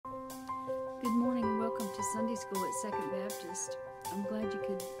to Sunday School at Second Baptist. I'm glad you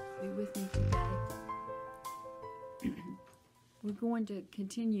could be with me today. We're going to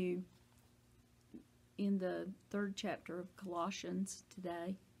continue in the third chapter of Colossians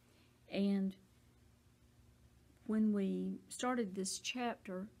today. And when we started this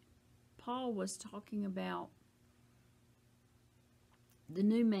chapter, Paul was talking about the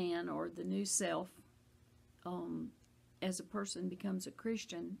new man or the new self. As a person becomes a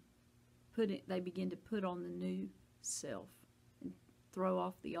Christian, they begin to put on the new self and throw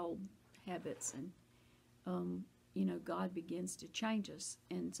off the old habits, and God begins to change us.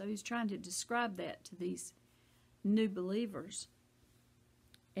 And so he's trying to describe that to these new believers.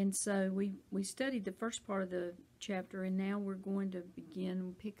 And so we studied the first part of the chapter, and now we're going to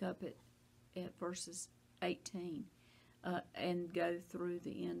pick up at verses 18 and go through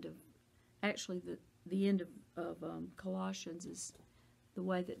the end of, actually the end of Colossians is the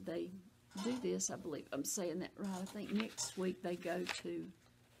way that they do this. I believe I'm saying that right. I think next week they go to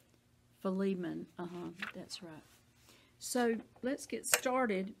Philemon. That's right. So let's get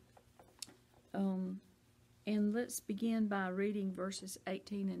started, and let's begin by reading verses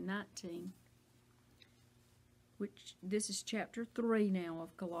 18 and 19, which this is chapter 3 now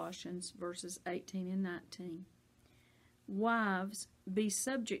of Colossians, verses 18 and 19. Wives, be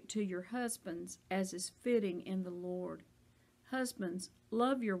subject to your husbands as is fitting in the Lord. Husbands,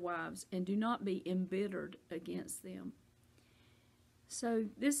 love your wives and do not be embittered against them. So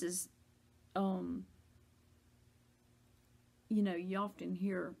this is, you often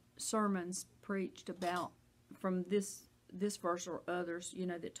hear sermons preached about from this verse or others,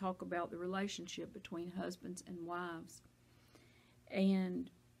 that talk about the relationship between husbands and wives. And,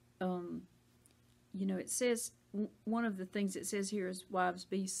 it says, one of the things it says here is, wives,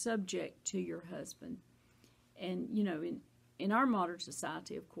 be subject to your husband. And, in our modern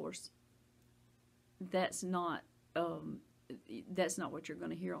society, of course, that's not what you're going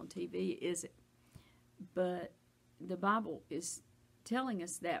to hear on TV, is it? But the Bible is telling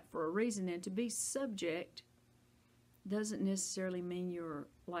us that for a reason, and to be subject doesn't necessarily mean you're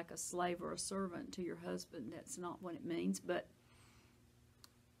like a slave or a servant to your husband. That's not what it means. But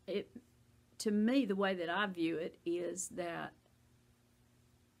to me, the way that I view it is that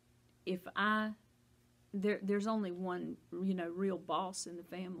if there's only one, real boss in the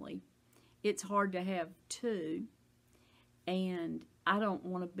family, it's hard to have two, and I don't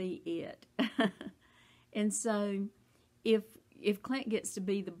want to be it. And so if Clint gets to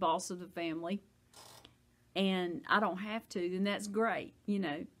be the boss of the family and I don't have to, then that's great,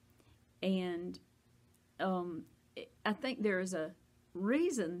 And I think there is a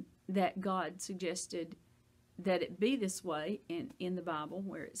reason that God suggested that it be this way in the Bible,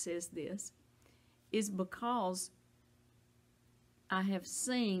 where it says this, is because I have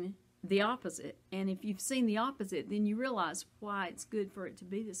seen the opposite. And if you've seen the opposite, then you realize why it's good for it to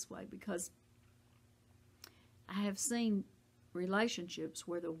be this way, because I have seen relationships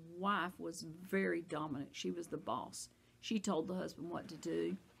where the wife was very dominant. She was the boss. She told the husband what to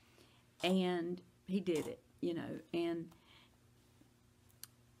do, and he did it, and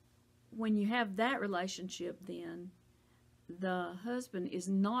when you have that relationship, then the husband is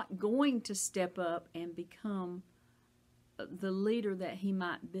not going to step up and become the leader that he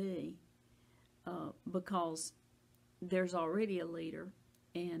might be, because there's already a leader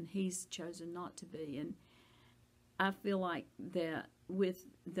and he's chosen not to be. And I feel like that with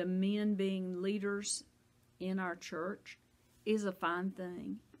the men being leaders in our church is a fine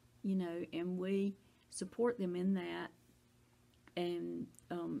thing, and we support them in that. And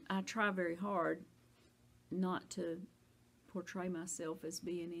I try very hard not to portray myself as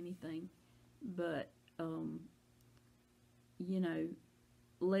being anything but,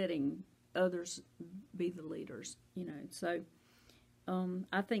 letting others be the leaders, So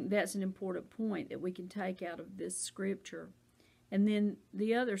I think that's an important point that we can take out of this scripture. And then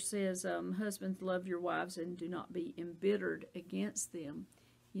the other says, husbands, love your wives and do not be embittered against them,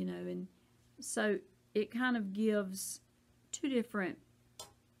 And so it kind of gives two different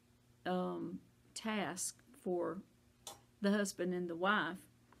tasks for the husband and the wife,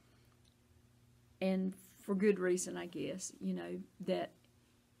 and for good reason, I guess, that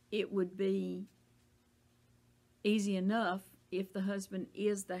it would be easy enough if the husband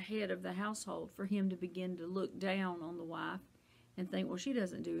is the head of the household for him to begin to look down on the wife and think, well, she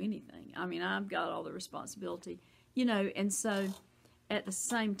doesn't do anything. I mean, I've got all the responsibility, and so at the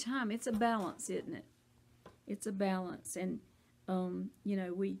same time, it's a balance, isn't it? It's a balance, and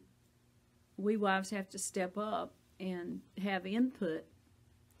we wives have to step up and have input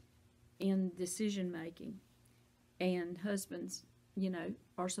in decision making, and husbands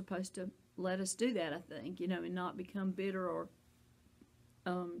are supposed to let us do that, I think, and not become bitter or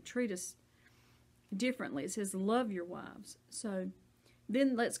treat us differently. It says, love your wives. So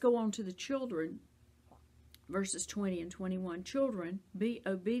then let's go on to the children, verses 20 and 21. Children, be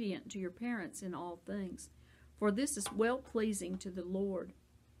obedient to your parents in all things, for this is well-pleasing to the Lord.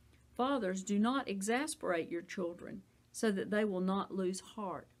 Fathers, do not exasperate your children, so that they will not lose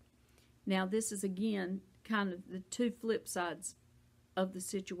heart. Now, this is again kind of the two flip sides of the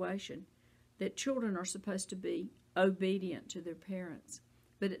situation, that children are supposed to be obedient to their parents.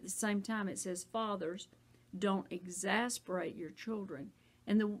 But at the same time, it says, fathers, don't exasperate your children.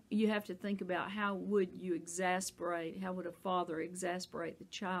 And you have to think about, how would a father exasperate the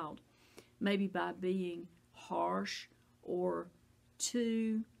child? Maybe by being harsh, or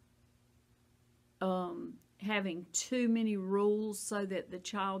having too many rules so that the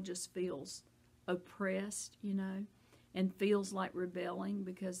child just feels oppressed, and feels like rebelling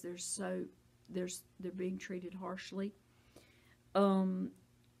because they're being treated harshly.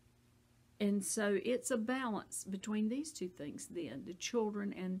 And so it's a balance between these two things then. The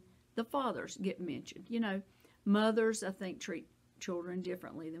children and the fathers get mentioned. Mothers, I think, treat children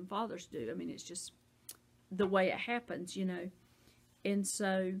differently than fathers do. I mean, it's just the way it happens, And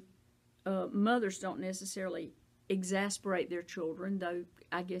so mothers don't necessarily exasperate their children, though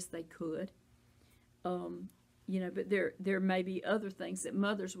I guess they could. But there may be other things that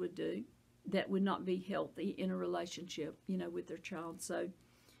mothers would do that would not be healthy in a relationship, with their child. So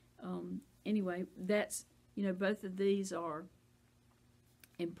anyway, that's, both of these are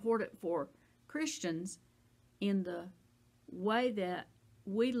important for Christians in the way that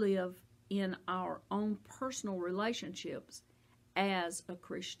we live in our own personal relationships as a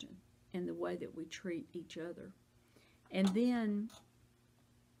Christian, and the way that we treat each other. And then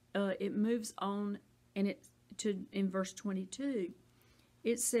it moves on, and in verse 22,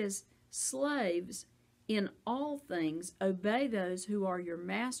 it says, slaves, in all things obey those who are your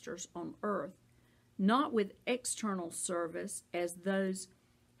masters on earth, not with external service as those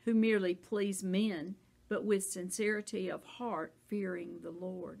who merely please men, but with sincerity of heart, fearing the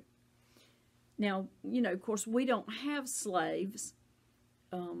Lord. Now, of course, we don't have slaves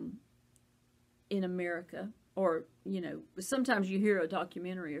in America, or, sometimes you hear a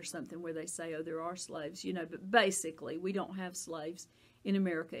documentary or something where they say, oh, there are slaves, but basically we don't have slaves in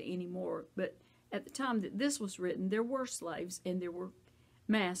America anymore. But at the time that this was written, there were slaves and there were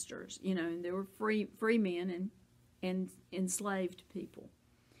masters, and there were free men and enslaved people.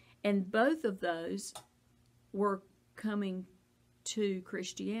 And both of those were coming to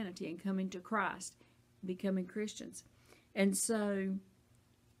Christianity and coming to Christ, becoming Christians. And so,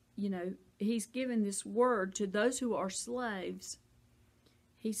 he's given this word to those who are slaves.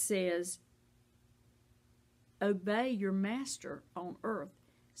 He says, obey your master on earth.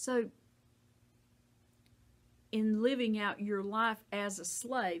 So, in living out your life as a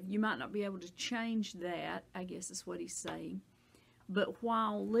slave, you might not be able to change that, I guess is what he's saying. But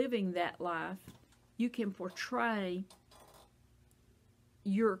while living that life, you can portray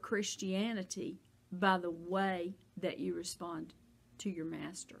your Christianity by the way that you respond to your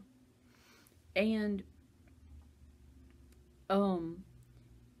master. And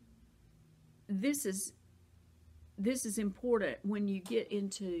this is important when you get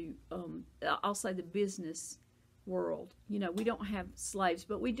into, I'll say, the business world. We don't have slaves,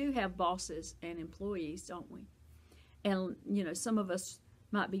 but we do have bosses and employees, don't we? And, some of us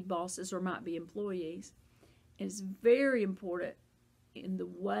might be bosses or might be employees. And it's very important in the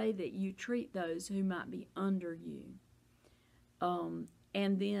way that you treat those who might be under you.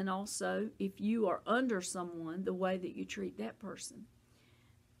 And then also, if you are under someone, the way that you treat that person.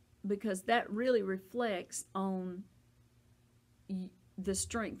 Because that really reflects on the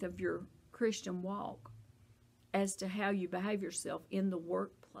strength of your Christian walk as to how you behave yourself in the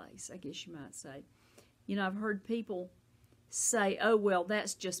workplace, I guess you might say. I've heard people say, oh, well,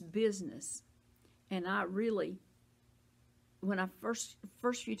 that's just business. And I really, when I first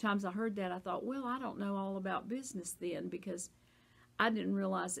few times I heard that, I thought, well, I don't know all about business then, because I didn't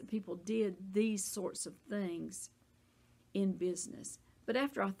realize that people did these sorts of things in business. But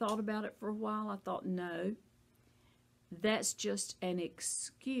after I thought about it for a while, I thought, no, that's just an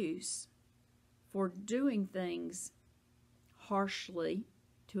excuse for doing things harshly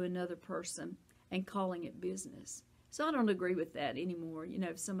to another person and calling it business. So I don't agree with that anymore.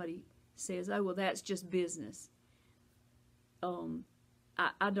 If somebody says, oh, well, that's just business,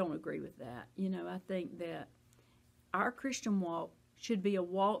 I don't agree with that. I think that our Christian walk should be a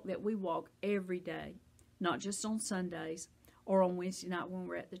walk that we walk every day, not just on Sundays or on Wednesday night when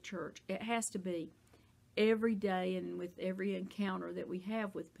we're at the church. It has to be every day and with every encounter that we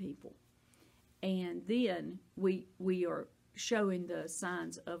have with people. And then we are showing the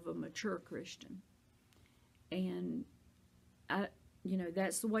signs of a mature Christian. And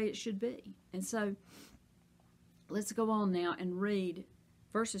that's the way it should be. And so let's go on now and read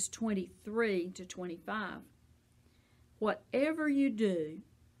verses 23 to 25. Whatever you do,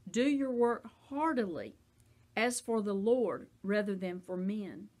 do your work heartily, as for the Lord rather than for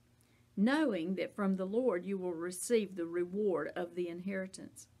men, knowing that from the Lord you will receive the reward of the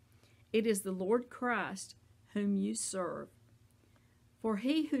inheritance. It is the Lord Christ whom you serve. For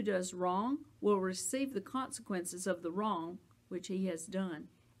he who does wrong will receive the consequences of the wrong which he has done,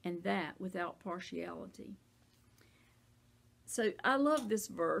 and that without partiality. So I love this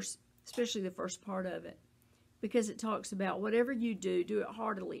verse, especially the first part of it, because it talks about whatever you do, do it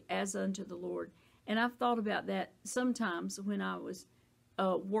heartily as unto the Lord. And I've thought about that sometimes when I was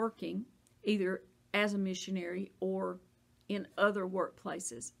working, either as a missionary or in other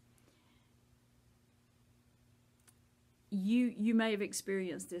workplaces. You may have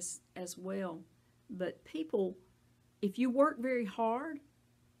experienced this as well, but people, if you work very hard,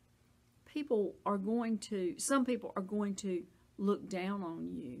 some people are going to look down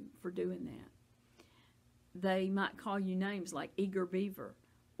on you for doing that. They might call you names like eager beaver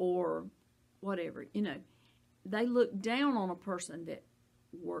or whatever. They look down on a person that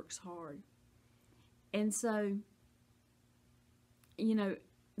works hard. And so,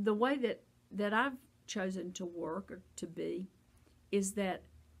 the way that I've chosen to work or to be is that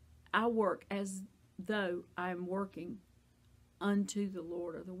I work as though I'm working unto the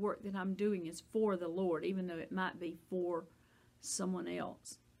Lord, or the work that I'm doing is for the Lord, even though it might be for someone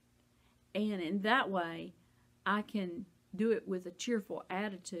else. And in that way, I can do it with a cheerful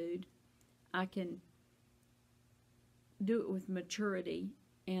attitude. I can do it with maturity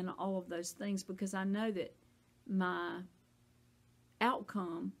and all of those things, because I know that my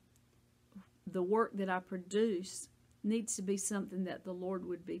outcome, the work that I produce, needs to be something that the Lord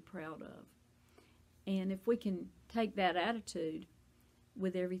would be proud of. And if we can take that attitude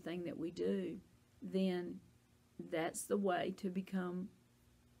with everything that we do, then that's the way to become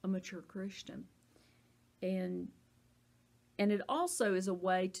a mature Christian. And it also is a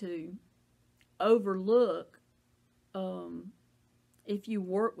way to overlook if you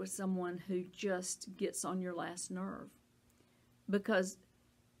work with someone who just gets on your last nerve. Because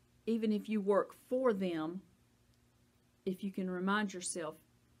even if you work for them, if you can remind yourself,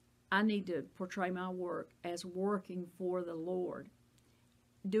 I need to portray my work as working for the Lord,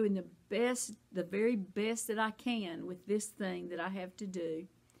 doing the very best that I can with this thing that I have to do,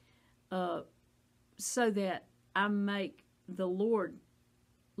 so that I make the Lord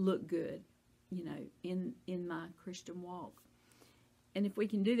look good, in my Christian walk. And if we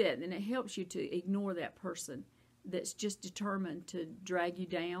can do that, then it helps you to ignore that person that's just determined to drag you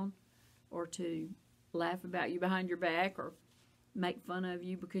down or to laugh about you behind your back or make fun of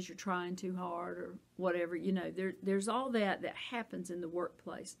you because you're trying too hard or whatever. There's all that happens in the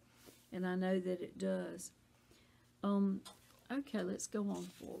workplace, and I know that it does. Okay, let's go on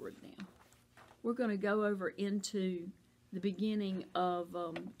forward now. We're going to go over into the beginning of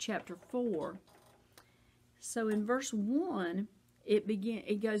chapter 4. So in verse 1,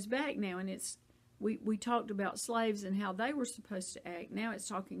 it goes back now, and we talked about slaves and how they were supposed to act. Now it's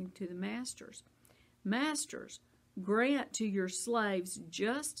talking to the masters. Masters, grant to your slaves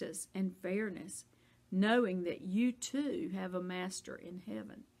justice and fairness, knowing that you too have a master in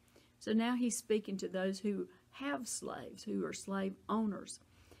heaven. So now he's speaking to those who have slaves, who are slave owners.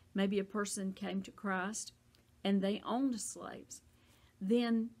 Maybe a person came to Christ and they owned slaves.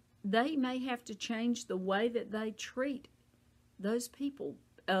 Then they may have to change the way that they treat those people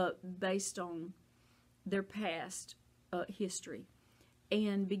based on their past history,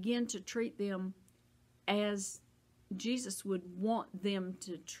 and begin to treat them as Jesus would want them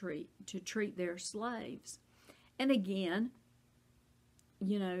to treat their slaves. And again,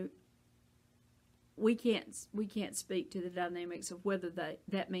 we can't speak to the dynamics of whether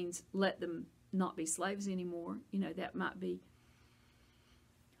that means let them not be slaves anymore. That might be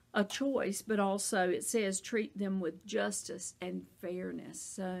a choice, but also it says treat them with justice and fairness.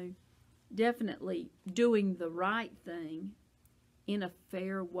 So definitely doing the right thing in a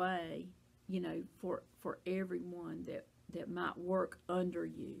fair way, for everyone that might work under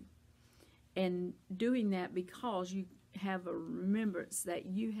you. And doing that because you have a remembrance that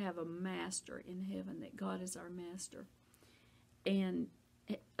you have a master in heaven, that God is our master. And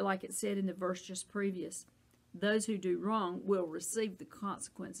like it said in the verse just previous, those who do wrong will receive the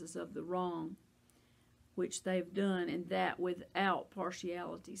consequences of the wrong which they've done, and that without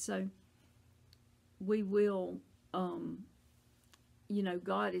partiality. So we will,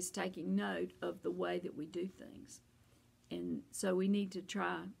 God is taking note of the way that we do things. And so we need to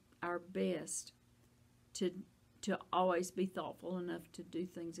try our best to always be thoughtful enough to do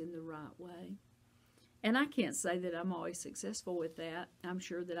things in the right way. And I can't say that I'm always successful with that. I'm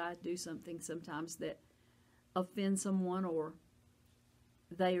sure that I do something sometimes that offends someone, or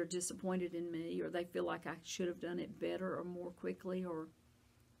they are disappointed in me, or they feel like I should have done it better or more quickly or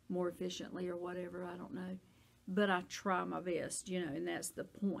more efficiently or whatever. I don't know. But I try my best, and that's the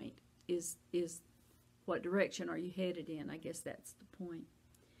point, is what direction are you headed in? I guess that's the point.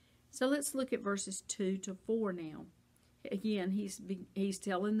 So let's look at verses 2 to 4 now. Again, he's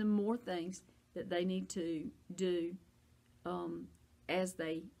telling them more things that they need to do as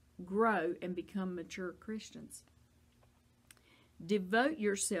they grow and become mature Christians. Devote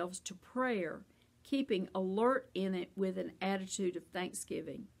yourselves to prayer, keeping alert in it with an attitude of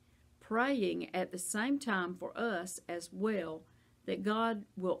thanksgiving, praying at the same time for us as well, that God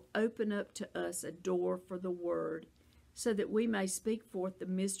will open up to us a door for the word, so that we may speak forth the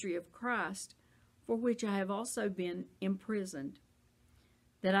mystery of Christ, for which I have also been imprisoned,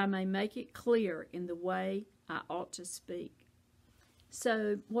 that I may make it clear in the way I ought to speak.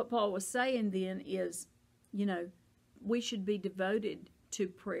 So what Paul was saying then is, we should be devoted to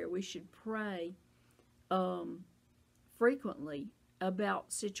prayer. We should pray frequently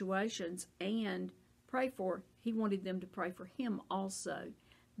about situations, and he wanted them to pray for him also,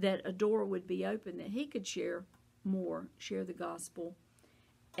 that a door would be open, that he could share the gospel,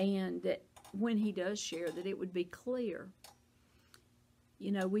 and that when he does share, that it would be clear.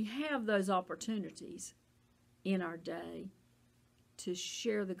 We have those opportunities in our day to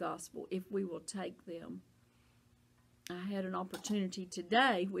share the gospel if we will take them. I had an opportunity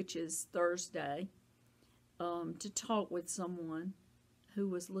today, which is Thursday, to talk with someone who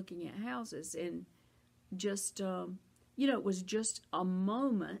was looking at houses, and just, it was just a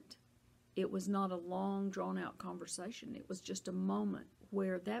moment. It was not a long, drawn-out conversation. It was just a moment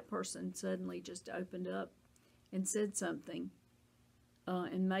where that person suddenly just opened up and said something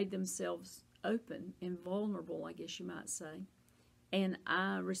and made themselves open and vulnerable, I guess you might say. And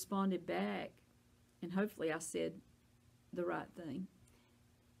I responded back, and hopefully I said the right thing.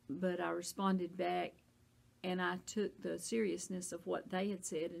 But I responded back, and I took the seriousness of what they had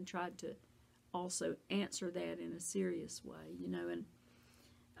said and tried to also answer that in a serious way, and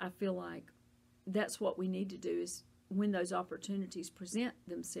I feel like that's what we need to do, is when those opportunities present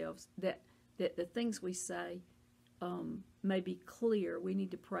themselves, that the things we say may be clear. We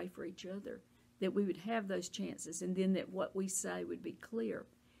need to pray for each other, that we would have those chances, and then that what we say would be clear,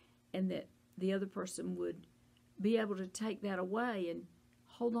 and that the other person would be able to take that away and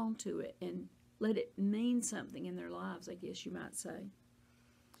hold on to it and let it mean something in their lives, I guess you might say.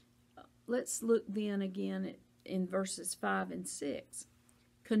 Let's look then again in verses 5 and 6.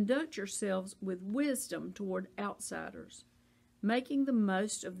 Conduct yourselves with wisdom toward outsiders, making the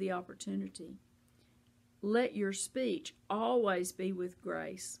most of the opportunity. Let your speech always be with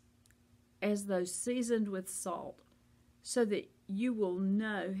grace, as though seasoned with salt, so that you will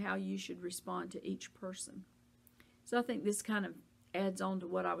know how you should respond to each person. So I think this kind of adds on to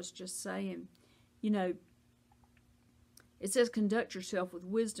what I was just saying. It says conduct yourself with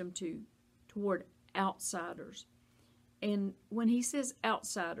wisdom toward outsiders. And when he says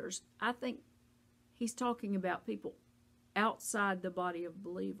outsiders, I think he's talking about people outside the body of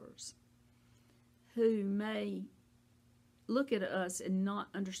believers who may look at us and not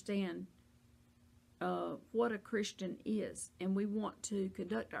understand what a Christian is. And we want to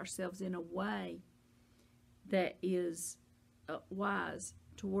conduct ourselves in a way that is wise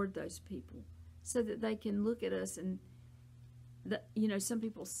toward those people, so that they can look at us and, some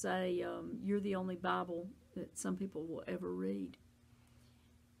people say you're the only Bible that some people will ever read,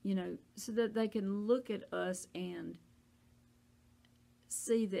 so that they can look at us and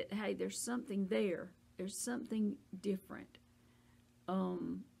see that, hey, there's something there. There's something different.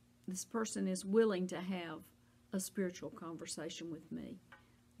 This person is willing to have a spiritual conversation with me.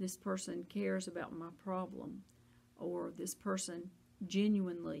 This person cares about my problem, or this person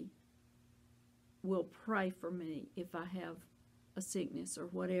genuinely will pray for me if I have a sickness or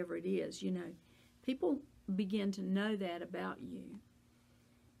whatever it is. People begin to know that about you.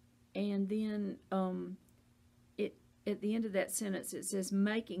 And then at the end of that sentence, it says,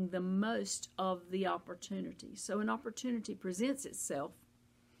 making the most of the opportunity. So an opportunity presents itself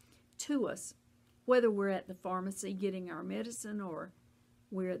to us, whether we're at the pharmacy getting our medicine, or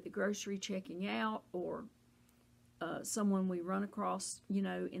we're at the grocery checking out, or someone we run across,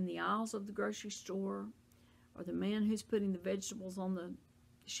 in the aisles of the grocery store, or the man who's putting the vegetables on the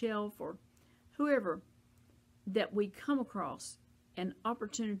shelf, or whoever that we come across, an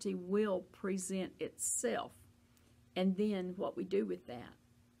opportunity will present itself. And then what we do with that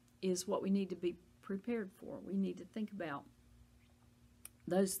is what we need to be prepared for. We need to think about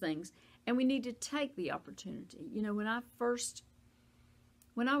those things. And we need to take the opportunity. You know, when I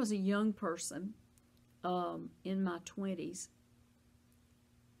was a young person, in my 20s,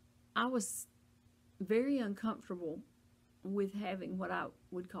 I was very uncomfortable with having what I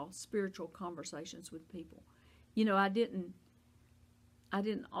would call spiritual conversations with people. You know, I didn't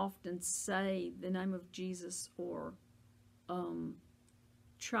often say the name of Jesus or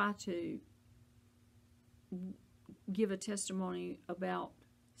try to give a testimony about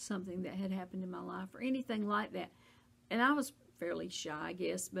something that had happened in my life or anything like that. And I was fairly shy, I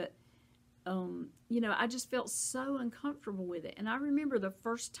guess, but you know, I just felt so uncomfortable with it. And I remember the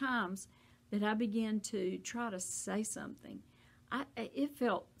first times that I began to try to say something, I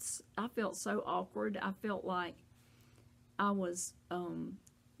felt so awkward. I felt like I was,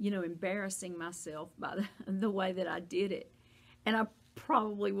 you know, embarrassing myself by the way that I did it. And I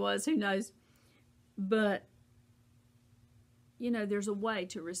probably was, who knows. But, you know, there's a way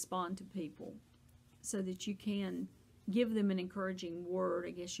to respond to people so that you can give them an encouraging word,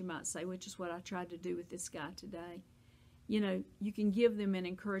 I guess you might say, which is what I tried to do with this guy today. You know, you can give them an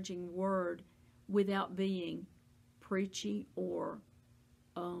encouraging word without being preachy or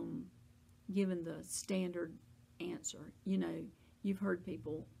giving the standard answer. You know, you've heard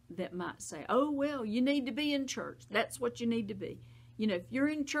people that might say, oh, well, you need to be in church. That's what you need to be. You know, if you're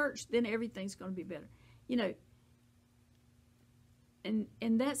in church, then everything's going to be better. You know, and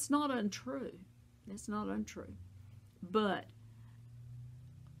that's not untrue. That's not untrue. But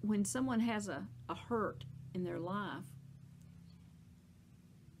when someone has a hurt in their life,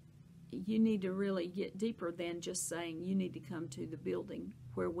 you need to really get deeper than just saying you need to come to the building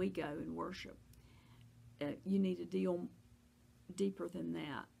where we go and worship. You need to deal deeper than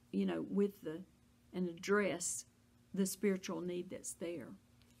that, you know, with and address the spiritual need that's there.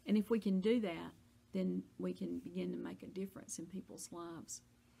 And if we can do that, then we can begin to make a difference in people's lives.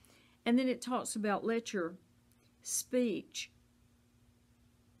 And then it talks about let your speech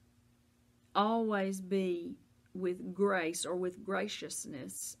always be with grace or with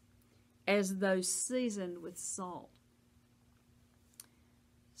graciousness, as though seasoned with salt.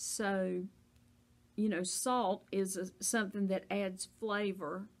 So, you know, salt is something that adds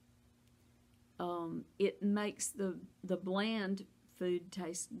flavor. It makes the bland food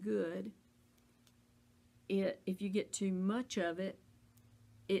taste good. If you get too much of it,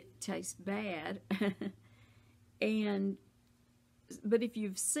 it tastes bad. But if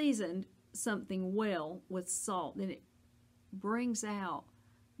you've seasoned something well with salt, then it brings out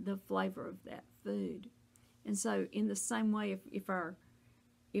the flavor of that food. And so in the same way, if our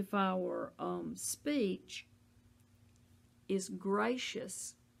speech is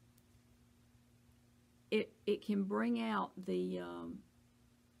gracious, it can bring out the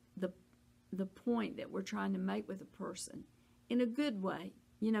point that we're trying to make with a person in a good way,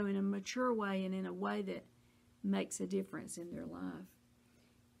 you know, in a mature way and in a way that makes a difference in their life.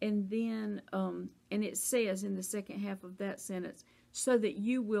 And then, and it says in the second half of that sentence, so that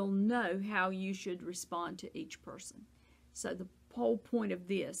you will know how you should respond to each person. So the whole point of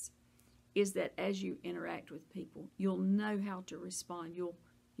this is that as you interact with people, you'll know how to respond. You'll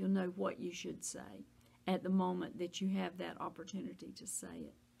know what you should say at the moment that you have that opportunity to say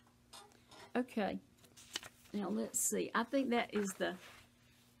it. Okay, now let's see. I think that is the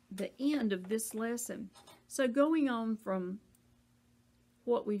end of this lesson. So going on from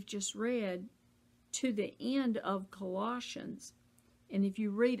what we've just read to the end of Colossians, and if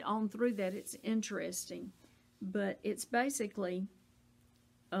you read on through that, it's interesting, but it's basically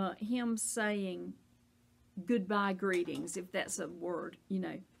him saying goodbye greetings, if that's a word, you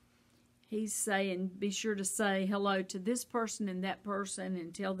know. He's saying, be sure to say hello to this person and that person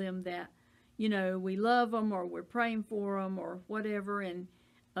and tell them that, you know, we love them or we're praying for them or whatever, and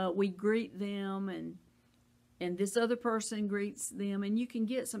we greet them, and this other person greets them, and you can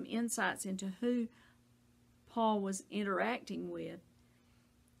get some insights into who Paul was interacting with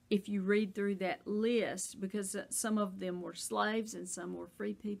if you read through that list, because some of them were slaves and some were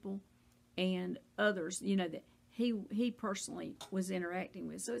free people, and others, you know, that he personally was interacting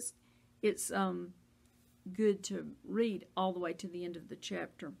with. So it's good to read all the way to the end of the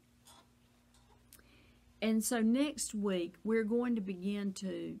chapter. And so next week we're going to begin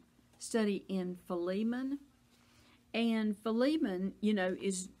to study in Philemon. And Philemon, you know,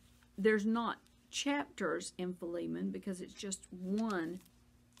 there's not chapters in Philemon because it's just one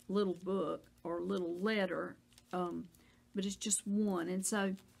little book or little letter, but it's just one. And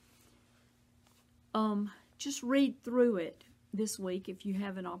so Just read through it this week if you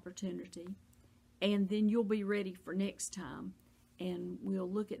have an opportunity, and then you'll be ready for next time, and we'll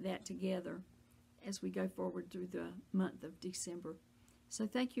look at that together as we go forward through the month of December. So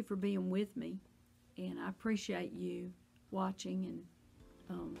thank you for being with me, and I appreciate you watching,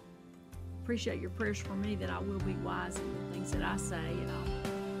 and appreciate your prayers for me that I will be wise in the things that I say, and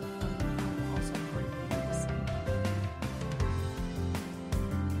I'll also pray